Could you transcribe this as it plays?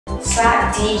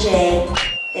slap DJ,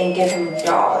 then give him $1.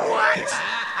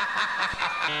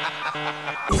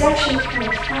 It's actually kind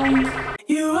of fun.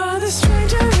 You are the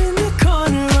stranger in the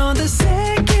corner on the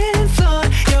second floor.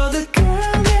 You're the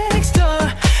girl next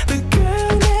door, the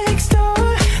girl next door.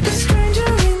 The stranger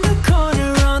in the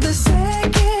corner on the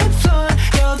second floor.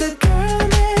 You're the girl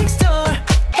next door.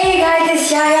 Hey guys,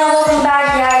 it's Yaya. Welcome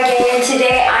back, Yaya again. And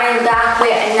today I am back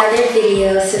with another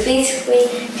video. So basically,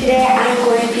 today I'm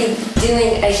going to be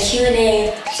doing a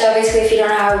Q&A. So basically, if you don't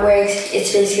know how it works,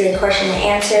 it's basically a question and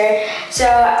answer. So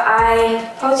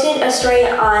I posted a story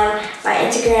on my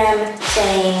Instagram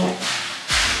saying,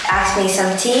 ask me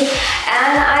some tea.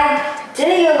 And I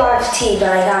didn't get a lot of tea, but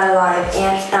I got a lot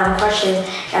of questions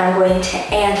that I'm going to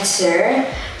answer.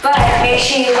 But make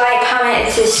sure you like, comment,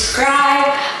 and subscribe.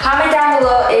 Comment down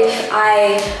below if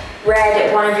I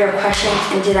read one of your questions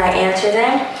and did I answer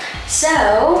them.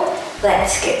 So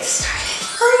let's get started.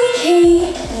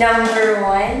 Okay, number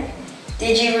one.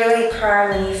 Did you really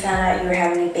cry when you found out you were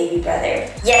having a baby brother?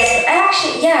 Yes,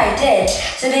 actually, yeah, I did.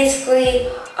 So basically,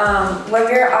 when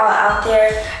we were all out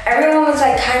there, everyone was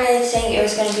like kind of saying it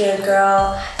was gonna be a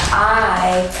girl.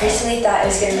 I personally thought it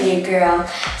was gonna be a girl.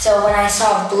 So when I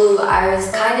saw blue, I was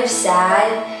kind of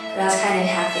sad, but I was kind of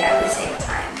happy at the same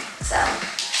time. So,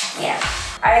 yeah.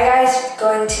 Are you guys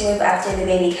going to move after the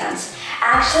baby comes?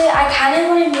 Actually, I kind of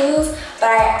want to move, but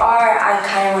I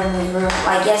kind of want to move room.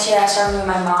 Like yesterday, I started with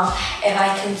my mom if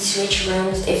I can switch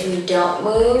rooms if we don't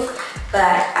move,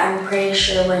 but I'm pretty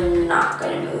sure we're not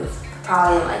going to move.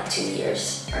 Probably in like 2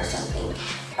 years or something.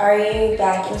 Are you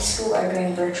back in school or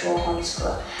doing virtual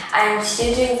homeschool? I'm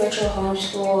still doing virtual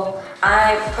homeschool.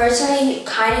 I personally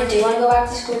kind of do want to go back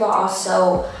to school, but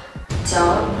also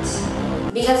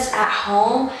don't. Because at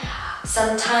home,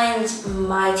 sometimes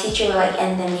my teacher will like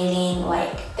end the meeting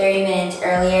like 30 minutes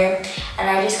earlier, and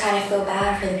I just kind of feel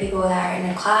bad for the people that are in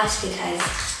the class because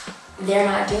they're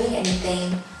not doing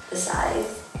anything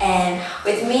besides. And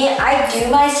with me, I do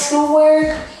my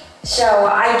schoolwork, so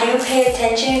I do pay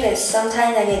attention, but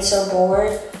sometimes I get so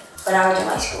bored, but I would do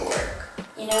my schoolwork,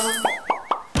 you know?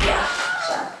 Yeah,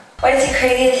 so. What is the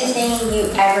craziest thing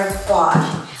you ever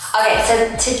bought? Okay,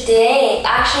 so today,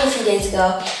 actually a few days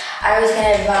ago, I was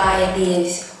gonna buy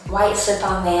these white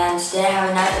slip-on Vans. Didn't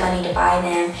have enough money to buy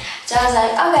them. So I was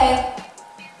like,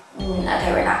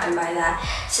 okay, we're not gonna buy that.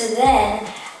 So then,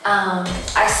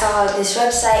 I saw this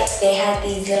website, they had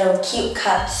these little cute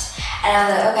cups. And I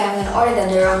was like, okay, I'm gonna order them.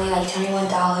 They were only like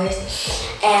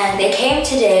 $21. And they came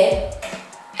today.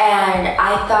 And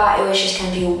I thought it was just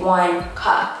gonna be one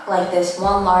cup, like this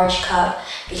one large cup,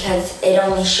 because it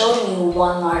only showed me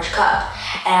one large cup.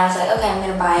 And I was like, okay, I'm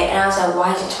gonna buy it. And I was like,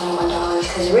 why is it $21?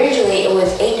 Because originally it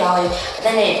was $8, but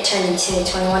then it turned into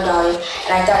 $21.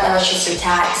 And I thought that was just a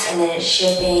tax and then it's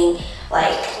shipping,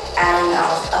 like adding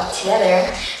all up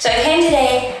together. So it came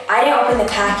today. I didn't open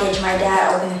the package. My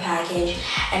dad opened the package.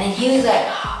 And then he was like,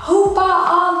 who bought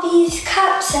all these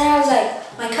cups? And I was like,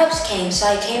 my cups came. So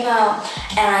I came out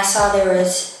and I saw there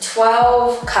was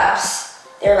 12 cups.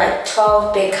 There were like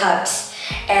 12 big cups.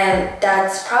 And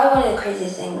that's probably one of the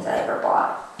craziest things I ever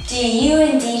bought. Do you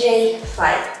and DJ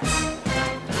fight?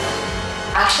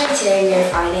 Actually today we were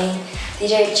fighting.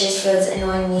 DJ just was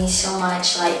annoying me so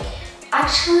much. Like,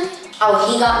 actually,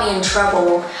 he got me in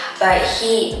trouble, but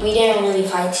we didn't really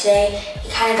fight today.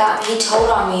 He told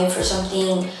on me for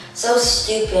something so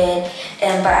stupid,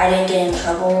 but I didn't get in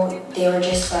trouble. They were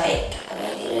just like,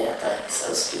 they did it like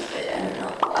so stupid.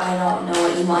 I don't know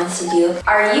what he wants to do.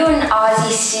 Are you and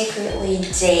Ozzy secretly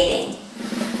dating?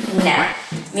 No.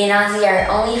 Me and Ozzy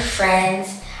are only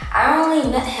friends. I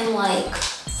only met him like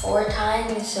 4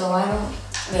 times, so I don't,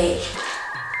 wait.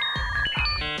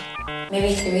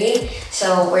 Maybe 3,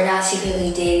 so we're not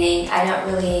secretly dating. I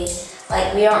don't really,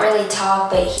 we don't really talk,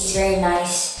 but he's very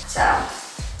nice, so.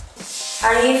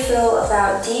 How do you feel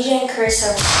about DJ and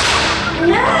Carissa?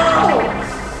 No!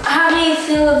 How do you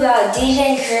feel about DJ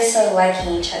and Carissa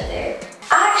liking each other?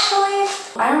 Actually,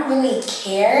 I don't really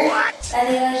care that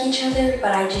they like each other,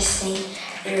 but I just think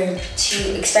they're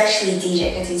too, especially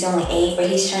DJ, because he's only 8, but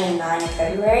he's turning 9 in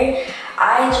February.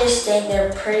 I just think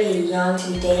they're pretty young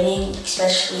to be dating,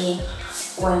 especially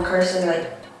when Carissa's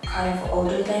like kind of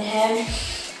older than him.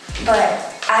 But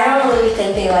I don't really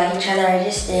think they like each other. I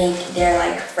just think they're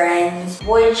like friends.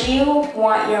 Would you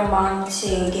want your mom to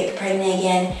get pregnant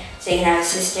again so you can have a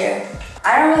sister?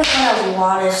 I don't really have a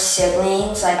lot of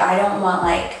siblings. Like, I don't want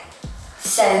like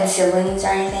 7 siblings or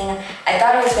anything. I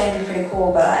thought it was going to be pretty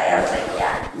cool, but I was like,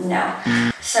 yeah,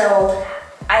 no. So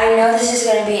I know this is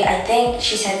going to be, I think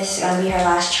she said this is going to be her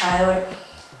last child.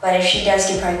 But if she does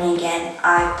get pregnant again,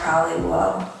 I probably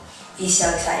will be so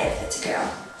excited if it's a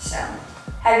girl. So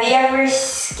Have you ever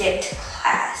skipped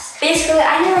class? Basically,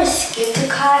 I never skipped a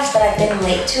class, but I've been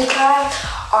late to a class.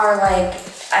 Or like,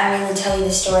 I'm going to tell you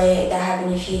the story that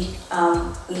happened a few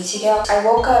weeks ago. I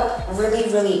woke up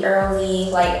really early,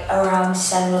 like around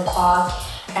 7 o'clock,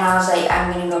 and I was like,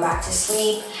 I'm going to go back to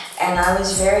sleep. And I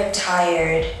was very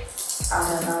tired. I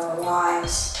don't know why I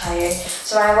was tired.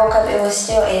 So when I woke up, it was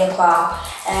still 8 o'clock.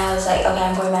 And I was like, okay,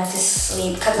 I'm going back to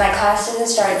sleep. Because my class doesn't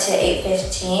start till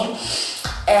 8:15.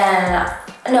 And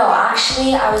no,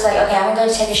 actually, I was like, okay, I'm gonna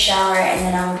go take a shower and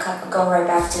then I'm gonna go right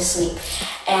back to sleep.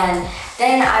 And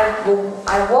then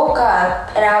I woke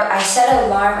up and I set an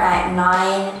alarm at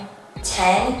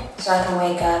 9:10 so I can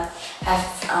wake up, have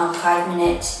 5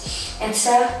 minutes and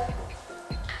stuff.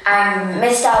 I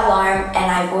missed that alarm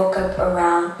and I woke up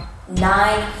around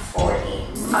 9:40.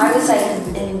 I was like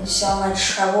in so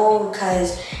much trouble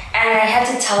because, and I had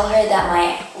to tell her that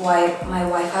my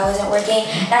Wi-Fi wasn't working.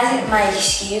 That's my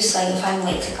excuse. Like if I'm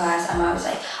late to class, I'm always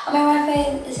like, oh, my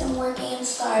Wi-Fi isn't working, I'm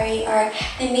sorry. Or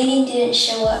the meeting didn't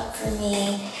show up for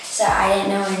me, so I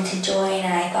didn't know when to join,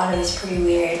 and I thought it was pretty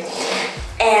weird.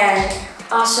 And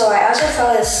also, I also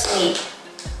fell asleep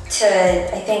to,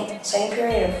 I think, second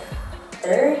period of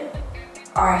third?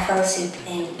 Or I fell asleep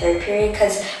in third period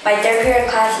because my third period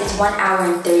class is 1 hour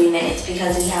and 30 minutes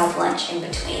because we have lunch in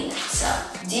between. So,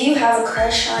 do you have a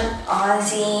crush on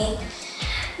Ozzy?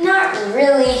 Not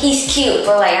really. He's cute,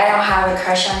 but like I don't have a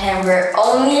crush on him. We're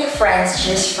only friends,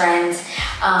 just friends.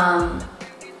 I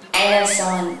know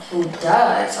someone who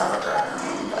does, but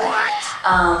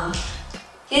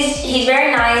he's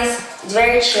very nice. He's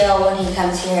very chill when he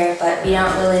comes here, but we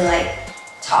don't really like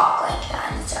talk like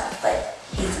that and stuff. But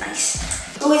he's nice.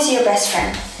 Who is your best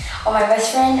friend? Oh, my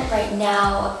best friend right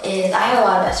now is, I have a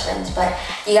lot of best friends, but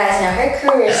you guys know her,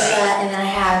 Carissa, and then I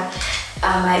have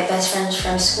my best friends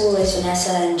from school is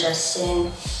Vanessa and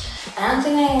Justin. I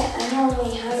don't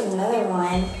really have another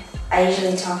one. I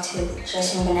usually talk to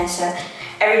Justin and Vanessa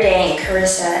every day and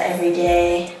Carissa every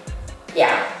day.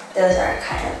 Yeah, those are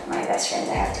kind of my best friends.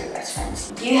 I have 3 best friends.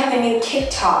 Do you have a new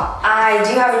TikTok? I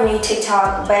do have a new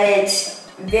TikTok, but it's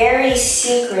very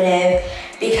secretive.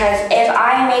 Because if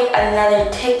I make another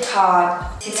TikTok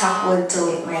will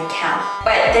delete my account.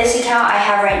 But this account I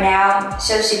have right now,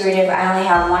 so secretive, I only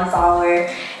have 1 follower.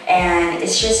 And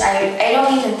it's just, I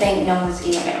don't even think no one's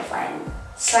even gonna find me.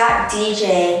 Slap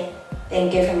DJ, then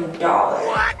give him $1.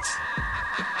 What?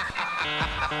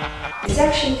 It's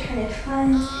actually kind of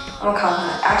fun. I'm gonna call him.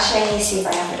 Actually, I need to see if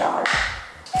I have $1.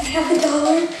 I have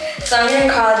 $1. So I'm gonna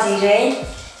call DJ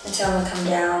and tell him to come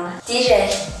down.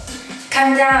 DJ.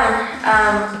 Come down,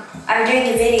 I'm doing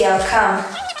a video, come.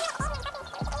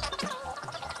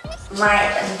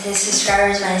 The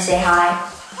subscribers want to say hi.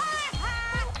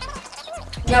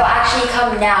 No, actually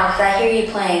come now, because I hear you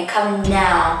playing. Come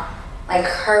now. Like,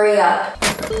 hurry up.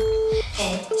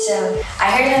 Okay, so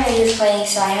I heard him when he was playing,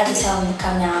 so I had to tell him to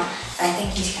come now. And I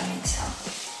think he's coming, so.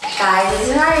 Guys, this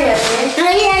is Mario.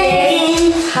 Hi.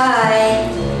 Hi.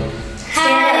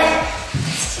 Hi.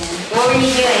 What were you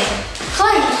doing?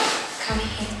 Playing. Come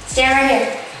here. Stand right here.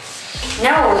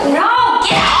 No,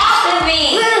 get off of me.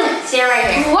 Stand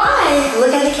right here. Why?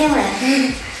 Look at the camera.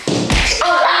 Oh,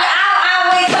 ow,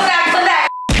 wait, come back.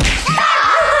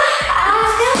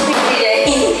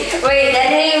 Wait, that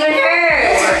didn't even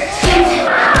hurt.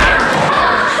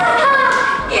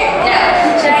 Yeah, no.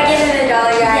 Should I give him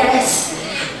 $1, guys? Yes.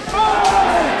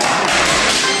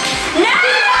 No!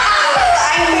 I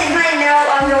hit my note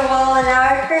on the wall and now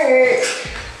it hurts.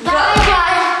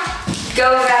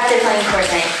 Go back to playing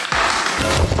Fortnite.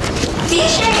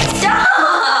 DJ,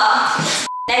 stop!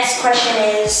 Next question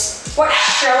is, what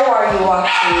show are you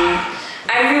watching?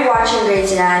 I'm rewatching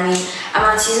Grey's Anatomy. I'm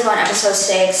on season 1, episode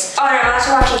 6. Oh, and I'm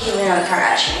also watching Keeping Up with the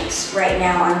Kardashians right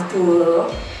now on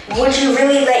Hulu. Would you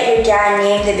really let your dad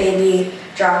name the baby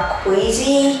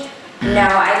Queasy? No,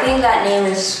 I think that name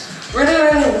is really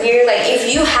weird. Like, if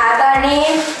you have that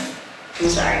name, I'm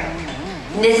sorry.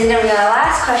 This is gonna be our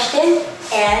last question.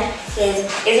 And is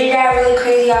your dad really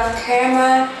crazy off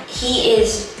camera? He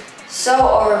is so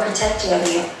overprotective of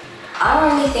you. I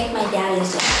don't really think my dad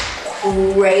is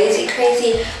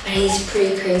crazy, but he's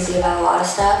pretty crazy about a lot of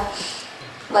stuff.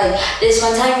 Like this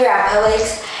one time we were at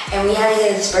Publix and we had to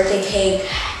get this birthday cake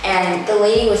and the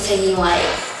lady was taking like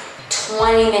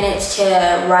 20 minutes to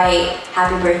write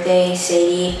happy birthday,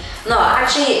 Sadie. No,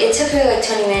 actually it took her like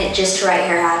 20 minutes just to write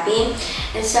her happy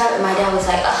and stuff. And my dad was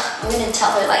like, ugh, I'm gonna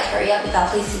tell her like hurry up, we got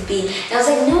places to be. And I was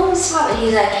like, no, stop. And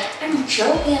he's like, I'm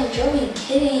joking,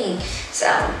 kidding. So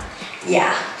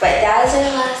yeah, but that was our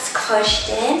last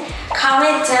question.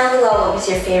 Comment down below what was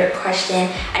your favorite question.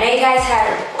 I know you guys had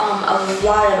a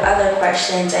lot of other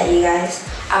questions that you guys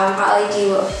I'll probably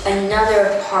do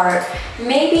another part,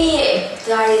 maybe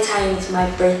by the time it's my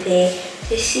birthday,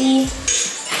 to see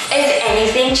if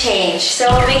anything changed. So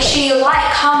make sure you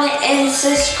like, comment, and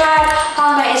subscribe.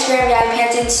 Follow my Instagram, Yaya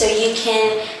Panton, so you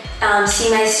can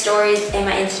see my stories and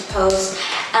my Insta posts.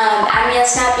 I'm your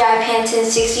Snap Yaya Panton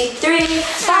 63. Bye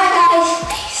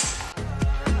guys.